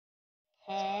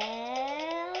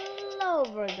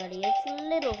Hello everybody, it's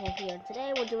Little here.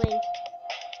 Today we're doing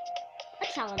a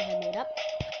challenge I made up.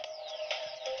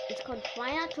 It's called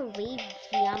Try Not to Read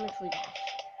Geometry Dash.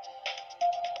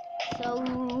 So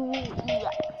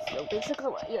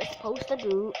basically what you're supposed to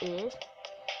do is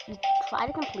you try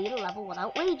to complete a level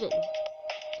without raging.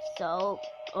 So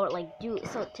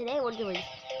today we're doing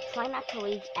Try Not to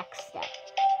Rage XSTEP.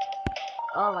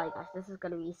 Oh my gosh, this is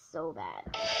gonna be so bad.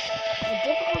 The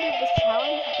difficulty of this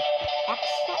challenge,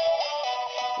 XSTEP.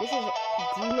 This is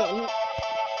demon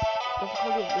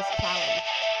difficulty of this challenge.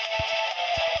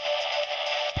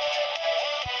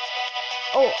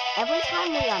 Oh, every time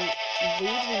we rage, we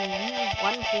lose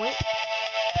 1 point,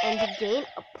 and to gain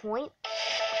a point,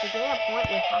 we have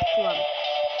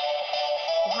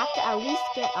to at least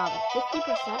get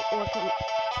 50%, or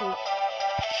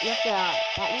you have to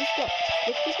at least get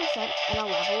 50% in a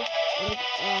level,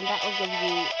 and that will give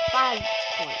you 5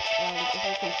 points. And if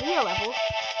you complete a level,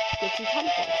 gets you 10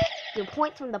 points. Your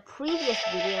points from the previous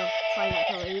video, Try Not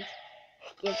to Rage,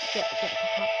 get.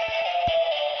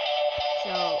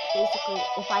 So basically,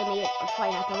 if I made a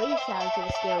Try Not to Rage challenge to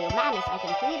the Stereo Madness, I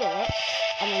completed it,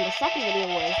 and then the second video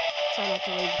was Try Not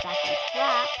to Rage Back on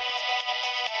Track,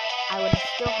 I would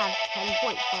still have 10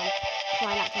 points from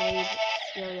Try Not to Rage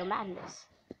Stereo Madness.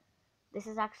 This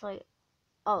is actually,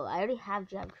 oh, I already have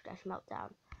Geometry Dash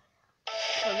Meltdown.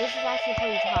 So this is actually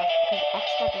pretty tough, because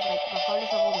XSTEP is like the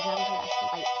hardest level in Geometry Dash to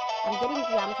fight. I'm getting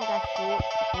Geometry Dash 4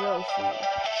 really soon.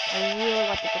 I really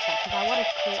want to get that, because I want to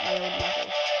create my own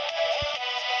levels.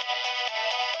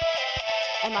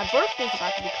 And my birthday's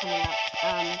about to be coming up.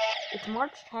 It's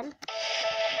March 10th.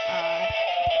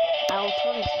 I'll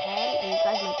turn 10, and you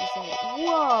guys might be saying,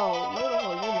 whoa,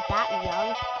 Little, you're that young?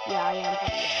 Yeah, I am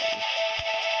pretty young.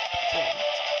 Yeah.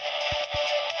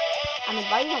 I'm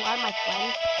inviting a lot of my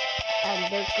friends,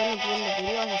 and they're gonna be in the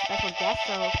video as a special guest.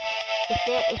 So if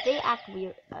they act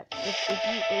weird,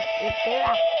 if they're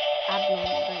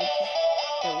abnormal, then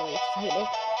they're really excited,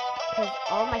 because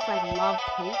all of my friends love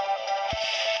cake,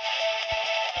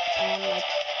 and like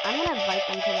I'm gonna invite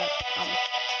them to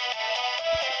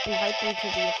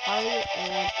the party,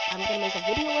 and I'm gonna make a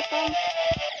video with them.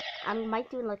 I might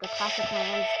do like a Clash of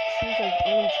Clans, choose their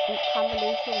own troop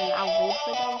combination, and I'll raid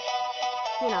for them.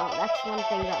 You know, that's one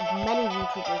thing that many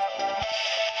YouTubers do.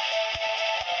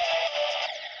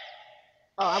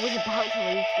 Oh, I was about to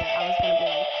rage there. I was gonna be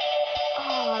like,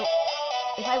 oh,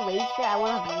 if I raged there, I would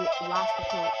have lost a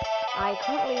point. I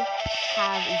currently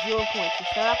have 0 points. You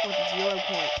start off with 0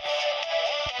 points.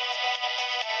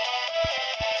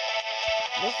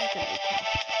 This is gonna be tough.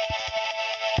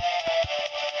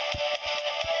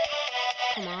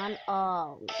 Come on.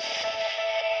 Oh.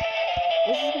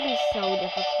 This is gonna be so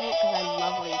difficult, because I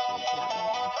love raging Geometry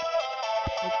Dash.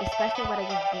 Like, especially when I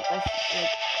just beat my,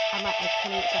 like, I'm at like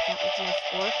 28% with my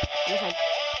score, and it's like,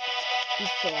 you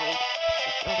failed.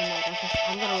 Oh my gosh,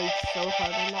 I'm gonna rage so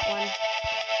hard on that one.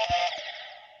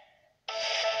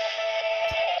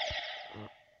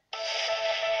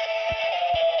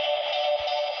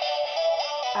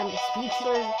 I'm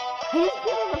speechless. I just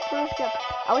failed the first jump.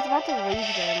 I was about to rage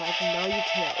there, I'm like, no, you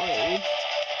can't rage.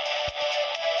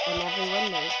 And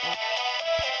everyone knows that.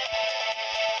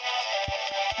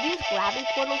 These gravity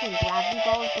portals and gravity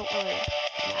balls don't really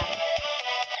matter.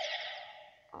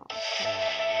 Oh, come on.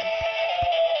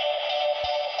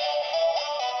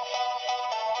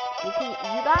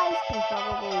 You guys can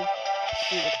probably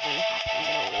see what's going to happen. I'm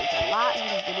going to rage a lot in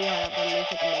this video, and I'm going to make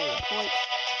like a million points.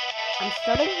 I'm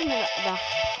starting from the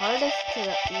hardest to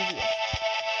the easiest.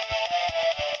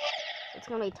 It's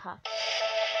going to be tough.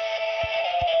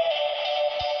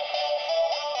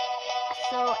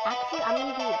 So actually, I'm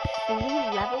going to do 3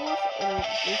 levels in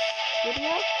this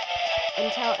video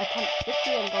until attempt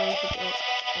 50. I'm going to go for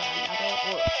another,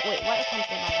 or wait, what attempt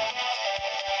am I on?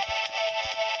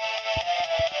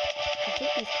 I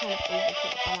think he's kind of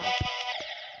overkill. Hold on.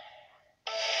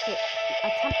 Okay,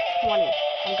 attempt 20.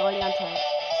 I'm going on to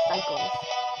cycles.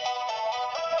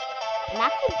 I'm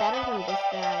actually better than this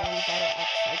than I am better at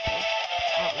cycles.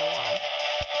 I don't know why.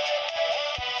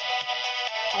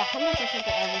 I 100% of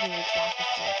everything in Clash is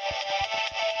good.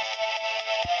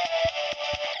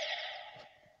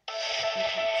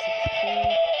 Okay,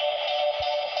 16.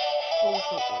 Please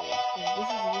don't rage, because this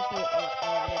is usually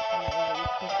around the time I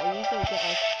rage, because I usually get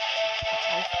like a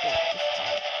high score at this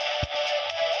time.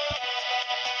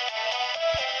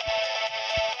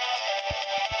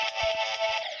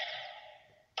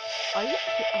 Are you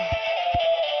kidding? Oh.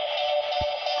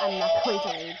 I'm not going to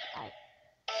rage.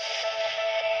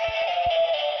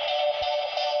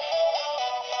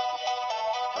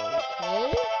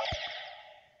 Okay.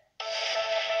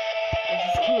 This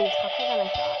is gonna be tougher than I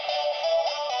thought.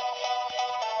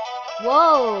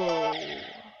 Whoa!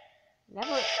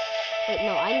 Never. Wait,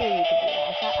 no, I knew you could do that.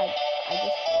 I thought I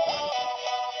just realized that.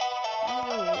 That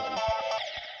was really weird.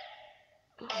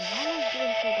 Oh, why am I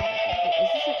doing so bad at this? Is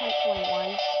this attempt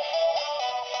 21?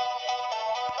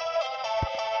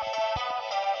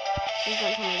 Please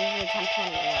don't tell me this is attempt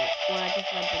 21, or I just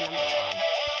read the number wrong.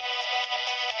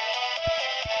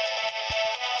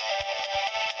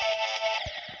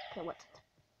 Okay, what's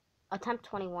attempt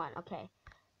 21? Okay.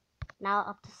 Now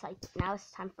up to now it's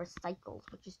time for cycles,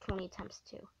 which is 20 attempts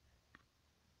too.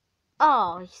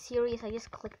 Oh, are you serious? I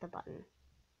just clicked the button.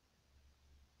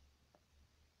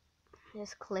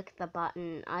 Just click the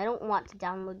button. I don't want to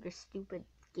download your stupid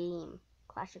game,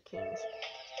 Clash of Kings.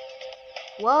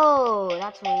 Whoa,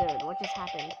 that's weird. What just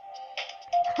happened?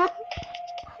 Look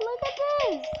at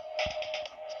this.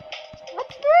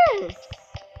 What's this?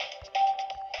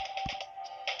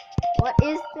 What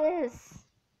is this?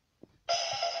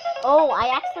 Oh, I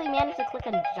actually managed to click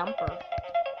a jumper.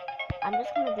 I'm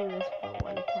just gonna do this for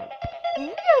one attempt. Did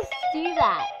you just see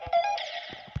that?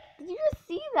 Did you just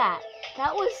see that?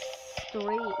 That was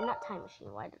straight. Not time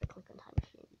machine. Why did I click on time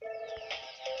machine?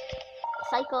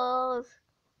 Cycles.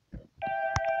 I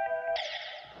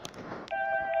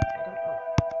don't know.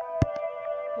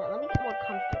 Yeah, let me get more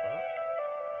comfortable.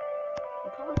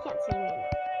 You probably can't see me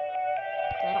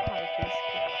because I don't have a face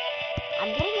camera.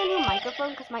 I'm getting a new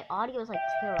microphone because my audio is like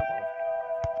terrible.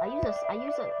 I use a free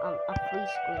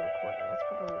screen recorder. That's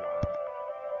probably why.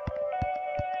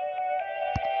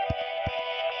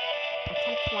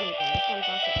 Attempt 20 then. This one's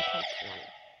also attempt 20.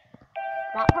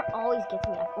 That part always gets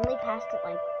me. I've only passed it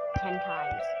like 10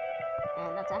 times.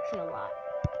 And that's actually a lot.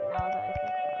 Now that I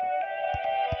think about it.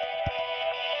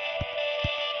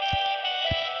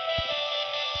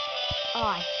 Oh,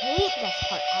 I hate this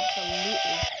part. Absolutely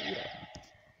hate it.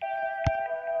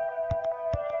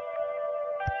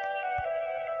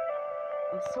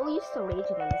 I'm so used to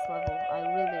raging on this level. I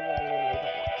really don't want to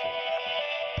this time.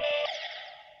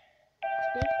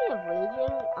 Speaking of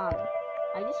raging,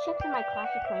 I just checked in my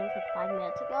Clash of Clans like 5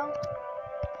 minutes ago,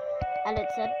 and it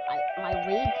said my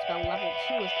rage spell level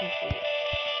 2 was complete.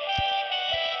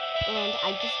 And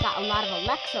I just got a lot of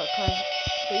elixir, because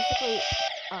basically,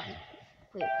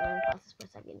 wait, let me pause this for a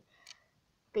second.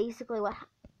 Basically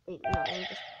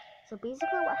so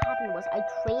basically what happened was I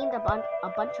trained a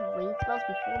bunch of raid spells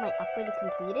before my upgrade is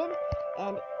completed,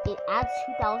 and it adds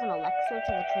 2,000 elixir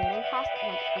to the training cost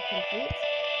when it completes.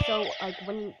 So like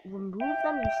when you remove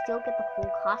them, you still get the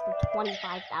full cost of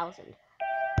 25,000.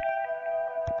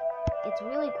 It's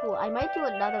really cool. I might do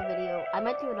another video. I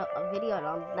might do a video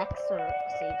on elixir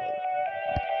saving.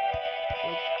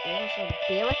 Like there's also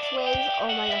barracks ways.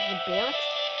 Oh my gosh, the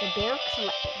barracks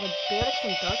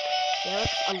and dark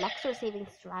barracks elixir saving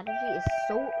strategy is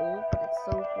so old, but it's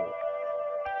so cool.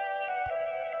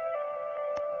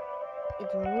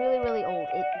 It's really old.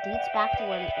 It dates back to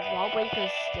when wall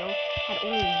breakers still had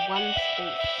only one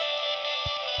space.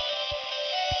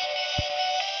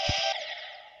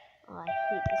 Oh, I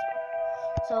hate this part.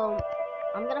 So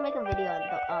I'm gonna make a video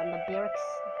on the barracks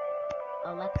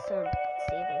elixir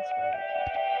saving strategy.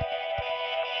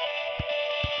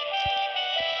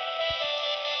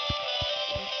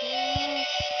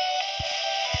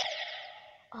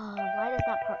 Oh, why does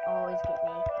that part always get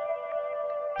me?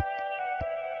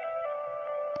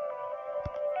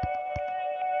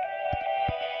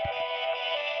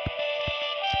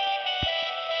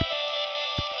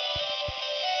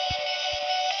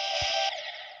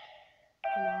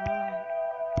 Come on.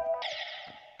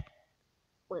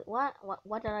 Wait, what?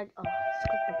 What did I? Oh, I just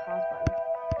clicked the pause button.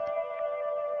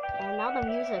 And now the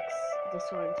music's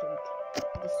disorientated.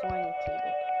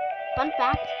 Fun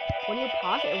fact, when you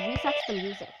pause, it resets the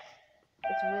music.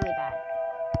 It's really bad.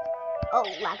 Oh,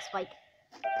 lag spike.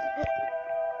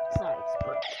 Sorry, it's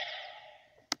burped.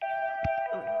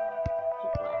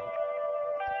 Hate lag.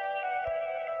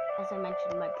 As I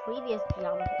mentioned in my previous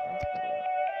geometry test video.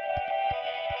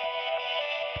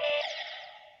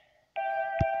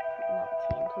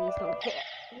 19, please don't fail.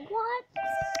 What?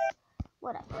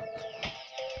 Whatever.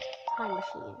 Time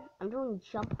machine. I'm doing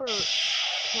jumper,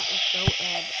 can't let go,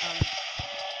 and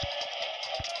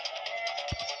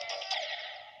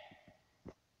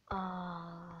I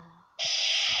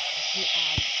hate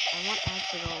ads. I want ads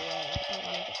to go away. I don't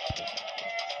want to get to this.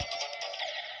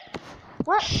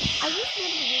 What? I used to be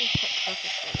able to do this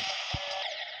perfectly.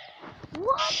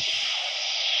 What?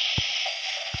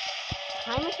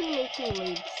 Time machine makes me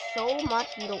rage so much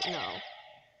you don't know.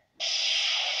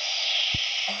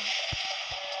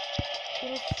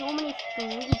 There's so many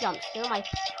 3 jumps. They're my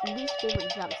least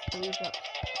favorite jumps. 3 jumps.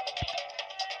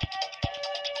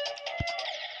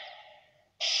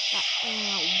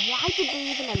 Why Why did they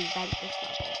even invent this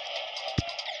level?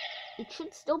 It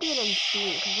should still be an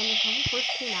insane, because when this level first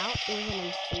came out, it was an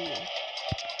insane.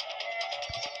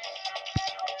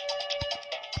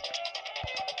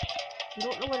 You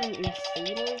don't know what an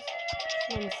insane is?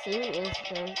 An insane is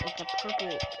there's like a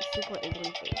purple super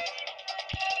angry face.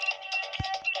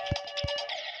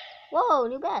 Whoa,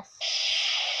 new best.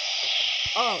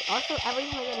 Oh, also every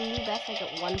time I get a new best I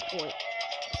get 1 point.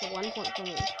 So 1 point for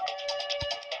me.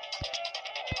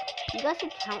 You guys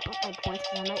should count up my points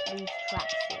because I might lose track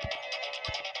soon.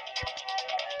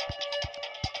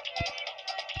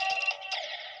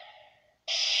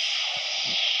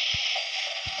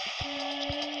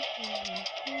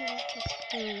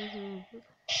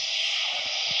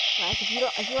 Guys, if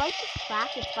you like this track,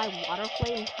 it's by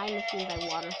Waterflame, Time Machine by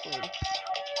Waterflame.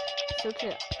 Search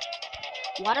it up.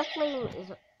 Waterflame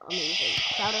is amazing.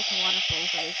 Shout out to Waterflame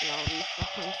for making all these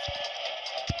songs.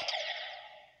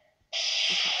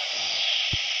 Okay,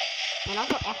 so. And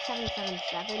also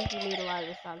X777, he made a lot of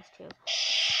the songs too.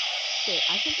 Okay,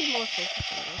 I should be more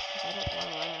focused on this because I don't want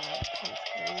to run out of attempts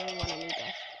because I really want a new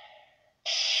best.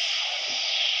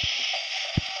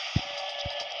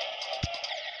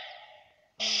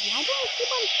 Why do I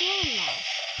keep on failing now?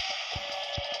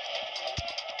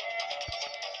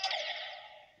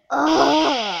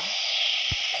 Ugh!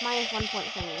 Minus 1 point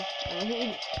for me.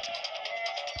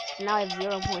 So now I have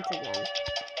 0 points again.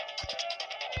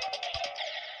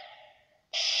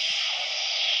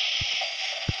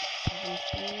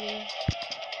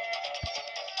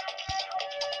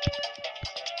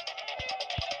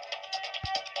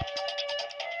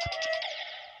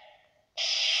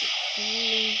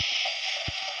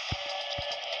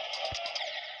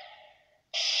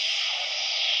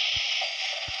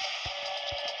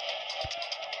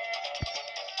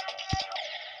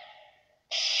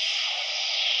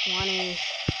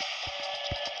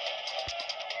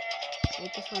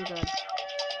 Make this one good.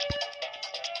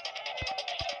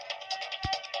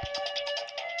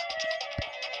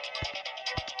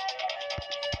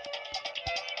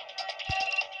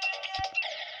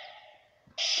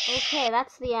 Okay,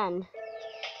 that's the end.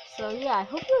 So yeah, I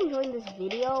hope you enjoyed this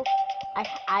video.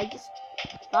 I just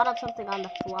thought of something on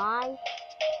the fly,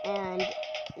 and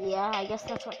yeah, I guess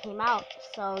that's what came out.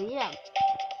 So yeah,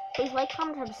 please like,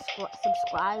 comment, and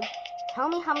subscribe. Tell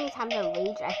me how many times I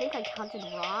raged. I think I counted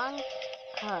wrong,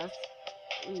 cause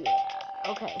yeah.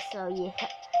 Okay, so yeah.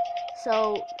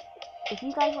 So if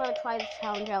you guys want to try this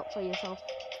challenge out for yourself,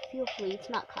 feel free. It's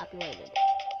not copyrighted.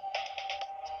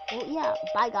 Well, yeah,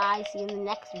 bye guys. See you in the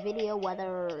next video,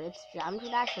 whether it's Geometry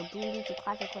Dash or Boom Beach or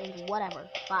Classic Claims, whatever.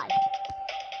 Bye.